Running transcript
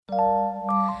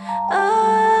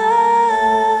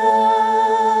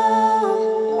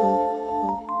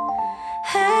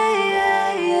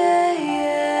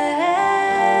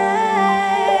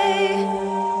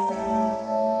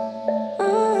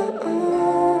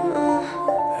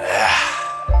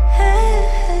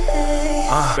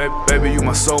Baby, you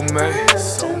my soulmate.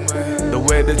 The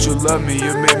way that you love me,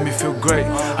 you make me feel great.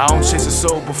 I don't chase a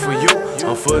soul, but for you,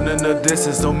 I'm putting the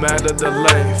distance, no matter the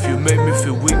length. You make me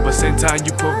feel weak, but same time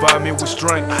you provide me with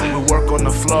strength. We work on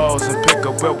the flaws and pick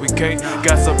up where we can't.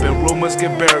 Gossip and rumors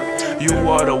get buried. You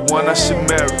are the one I should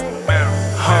marry.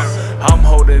 I'm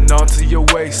holding on to your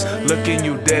waist, looking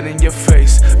you dead in your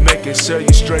face, making sure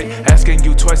you straight, asking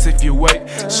you twice if you wait,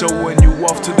 showing you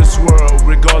off to this world.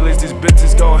 Regardless, these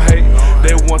bitches gon' hate.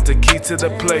 They want the key to the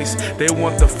place, they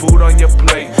want the food on your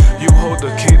plate. You hold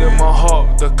the key to my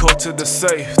heart, the code to the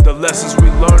safe, the lessons we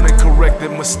learn and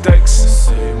corrected mistakes.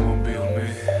 Say you won't be with me.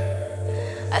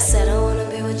 I said I wanna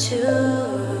be with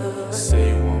you. Say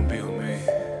you won't be with me.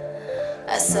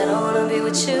 I said I wanna be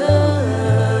with you.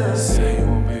 Say you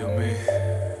won't be with me.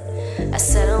 I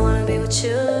said I wanna be with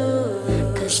you.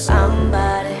 Cause I'm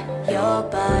body,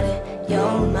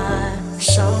 you're my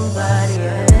somebody,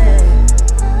 yeah.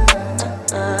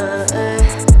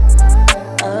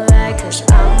 Alright, cause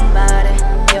I'm body,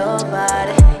 you're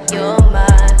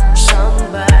my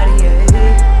somebody,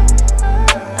 yeah.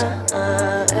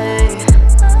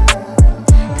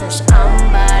 Cause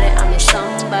I'm body, I'm your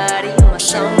somebody, you're my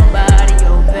somebody,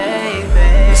 yo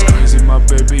baby. It's crazy, my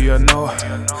baby, I know.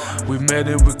 We met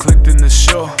it, we clicked in the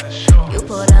show. You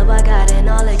pulled up, I got in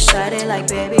all excited, like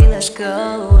baby, let's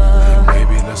go.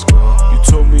 Baby, let's go. You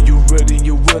told me you ready,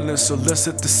 you're willing, so let's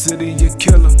hit the city and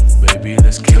kill 'em. Baby,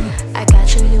 let's kill 'em. I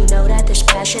got you, you know that this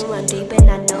passion run deep, and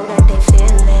I know that they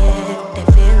feel it,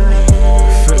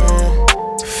 Feel yeah.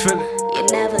 it, feel it. You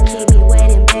never keep me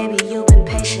waiting, baby, you've been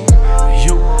patient.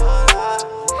 You're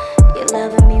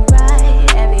loving me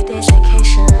right, every day's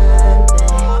vacation,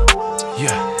 babe.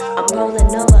 Yeah. I'm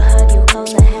rolling over, hug you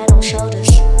close, a head on shoulders,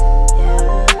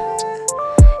 yeah.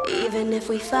 Even if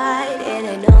we fight, it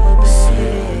ain't over,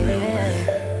 baby.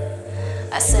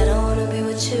 I said I wanna be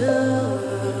with you.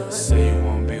 Say you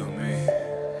won't be with me.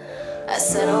 I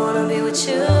said I wanna be with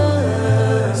you.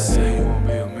 Say you won't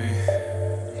be with me.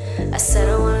 I said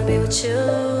I wanna be with you.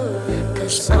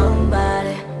 Cause I'm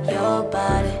body,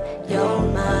 you're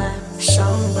my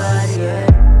somebody, yeah.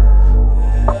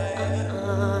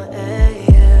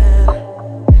 Yeah.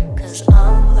 Cause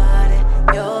I'm body,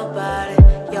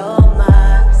 you're my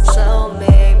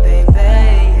soulmate, baby,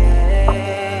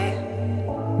 yeah.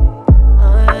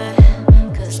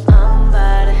 Cause I'm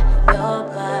body,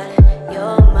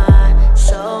 you're my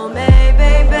soulmate,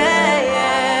 baby,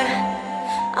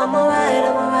 yeah. I'm alright.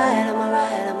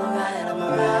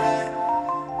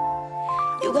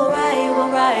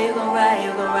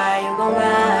 You gon'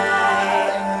 ride.